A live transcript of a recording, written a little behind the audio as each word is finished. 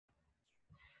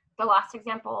The last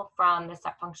example from the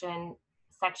step function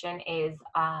section is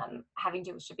having to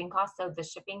do with shipping costs. So the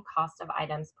shipping cost of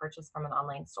items purchased from an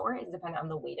online store is dependent on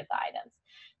the weight of the items.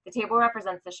 The table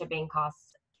represents the shipping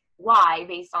costs Y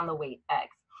based on the weight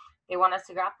X. They want us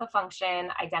to graph the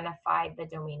function, identify the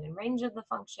domain and range of the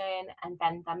function, and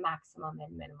then the maximum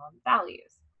and minimum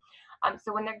values.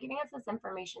 So when they're giving us this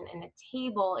information in a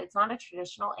table, it's not a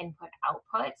traditional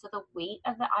input-output. So the weight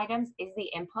of the items is the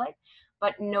input,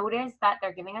 but notice that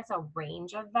they're giving us a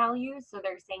range of values. So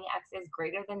they're saying X is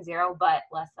greater than 0, but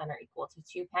less than or equal to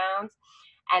 2 pounds.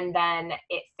 And then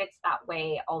it fits that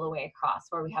way all the way across,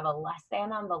 where we have a less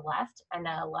than on the left and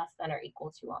a less than or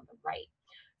equal to on the right.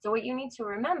 So what you need to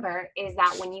remember is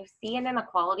that when you see an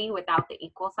inequality without the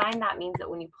equal sign, that means that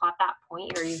when you plot that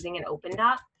point, you're using an open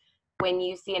dot. When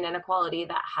you see an inequality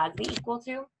that has the equal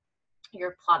to,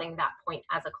 you're plotting that point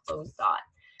as a closed dot.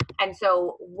 And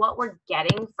so what we're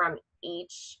getting from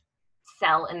each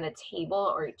cell in the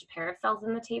table, or each pair of cells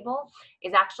in the table,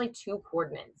 is actually 2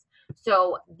 coordinates.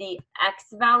 So the X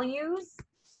values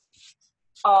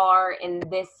are in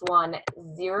this one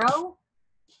 0,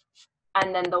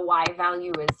 and then the Y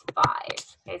value is 5.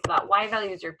 Okay, so that Y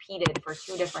value is repeated for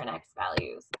 2 different X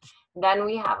values. Then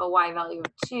we have a Y value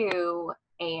of 2,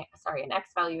 an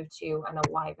X value of 2, and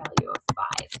a Y value of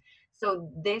 5.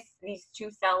 So these 2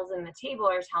 cells in the table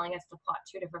are telling us to plot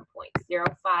 2 different points, 0,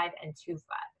 5, and 2, 5.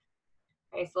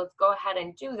 Okay, so let's go ahead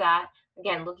and do that.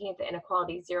 Again, looking at the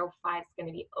inequality, 0, 5 is going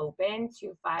to be open,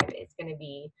 2, 5 is going to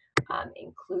be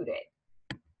included.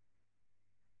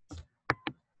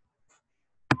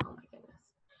 Oh my goodness.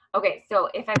 Okay, so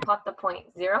if I plot the point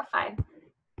 0, 5,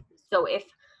 so if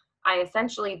I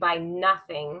essentially buy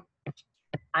nothing,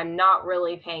 I'm not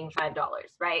really paying $5,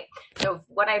 right? So if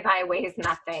what I buy weighs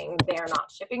nothing, they're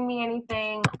not shipping me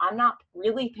anything, I'm not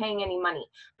really paying any money.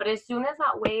 But as soon as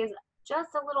that weighs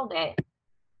just a little bit,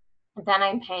 then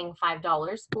I'm paying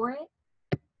 $5 for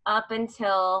it up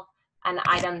until an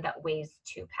item that weighs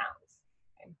 2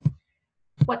 pounds. Okay.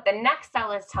 What the next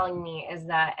cell is telling me is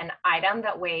that an item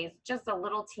that weighs just a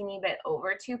little teeny bit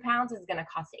over 2 pounds is going to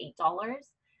cost $8,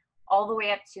 all the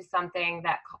way up to something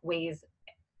that weighs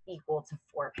equal to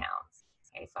 4 pounds.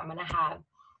 Okay, so I'm going to have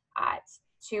at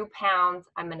 2 pounds,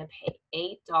 I'm going to pay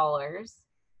 $8.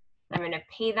 I'm going to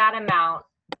pay that amount.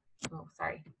 Oh,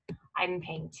 sorry. I'm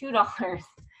paying $2.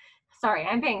 Sorry,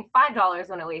 I'm paying $5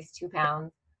 when it weighs 2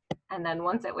 pounds. And then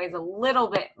once it weighs a little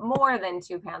bit more than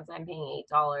 2 pounds, I'm paying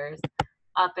 $8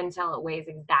 up until it weighs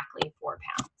exactly 4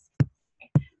 pounds.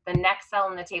 Okay. The next cell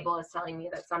in the table is telling me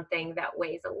that something that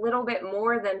weighs a little bit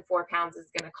more than 4 pounds is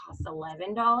going to cost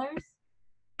 $11.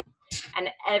 And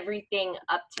everything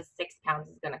up to 6 pounds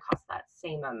is going to cost that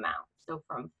same amount. So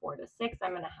from 4 to 6,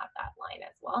 I'm going to have that line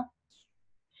as well.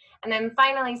 And then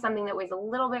finally, something that weighs a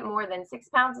little bit more than 6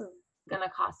 pounds is going to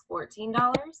cost $14,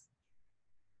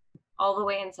 all the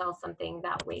way until something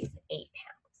that weighs 8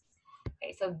 pounds.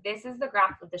 Okay, so this is the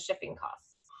graph of the shipping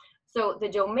costs. So the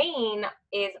domain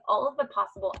is all of the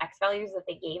possible X values that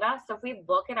they gave us. So if we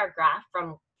look at our graph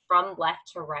from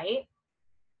left to right,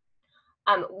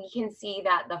 we can see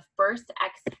that the first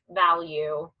X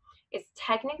value is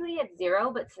technically at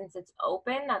 0, but since it's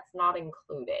open, that's not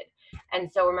included.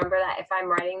 And so remember that if I'm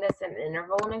writing this in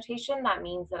interval notation, that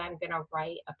means that I'm going to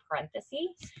write a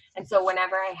parenthesis. And so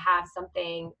whenever I have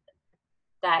something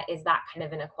that is that kind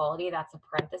of inequality, that's a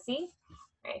parenthesis.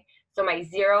 Okay, so my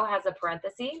 0 has a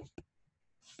parenthesis.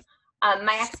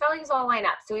 My X values all line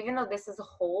up. So even though this is a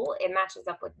whole, it matches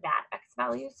up with that X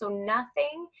value. So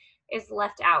nothing is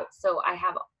left out. So I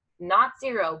have not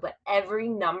 0, but every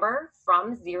number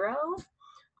from 0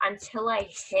 until I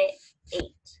hit 8.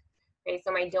 Okay,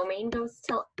 so my domain goes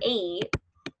till 8,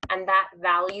 and that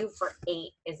value for 8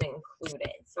 is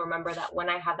included. So remember that when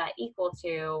I have that equal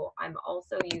to, I'm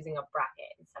also using a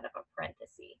bracket instead of a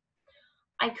parenthesis.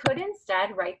 I could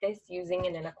instead write this using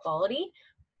an inequality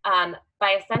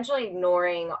by essentially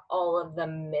ignoring all of the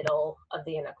middle of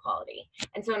the inequality.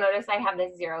 And so notice I have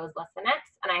this 0 is less than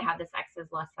X, and I have this X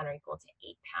is less than or equal to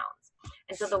 8 pounds.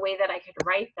 And so the way that I could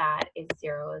write that is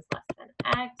 0 is less than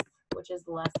X, which is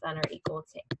less than or equal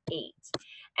to 8.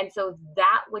 And so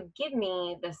that would give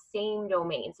me the same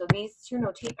domain. So these two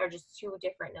are just 2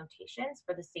 different notations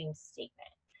for the same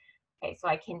statement. Okay, so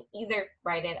I can either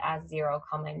write it as 0,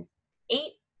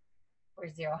 8, where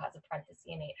 0 has a parenthesis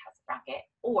and 8 has a bracket,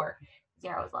 or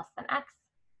 0 is less than X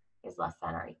is less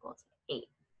than or equal to 8.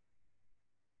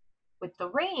 With the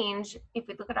range, if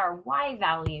we look at our Y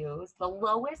values, the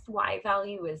lowest Y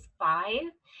value is 5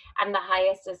 and the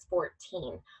highest is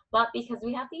 14. But because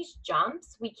we have these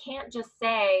jumps, we can't just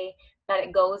say that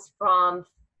it goes from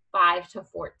 5 to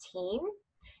 14.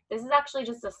 this is actually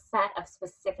just a set of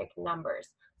specific numbers.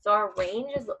 So our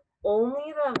range is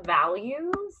only the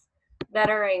values that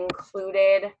are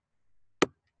included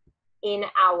in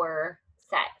our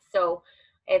set. So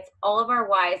it's all of our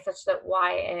y's such that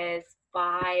y is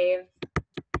 5,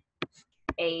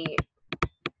 8,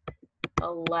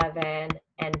 11,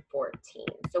 and 14.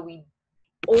 So we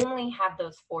only have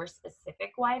those 4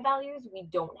 specific y values. We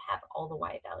don't have all the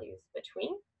y values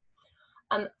between.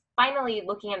 Finally,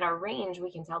 looking at our range,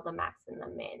 we can tell the max and the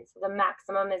min. So the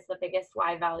maximum is the biggest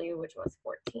y value, which was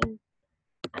 14,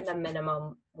 and the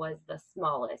minimum was the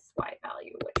smallest y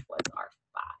value, which was our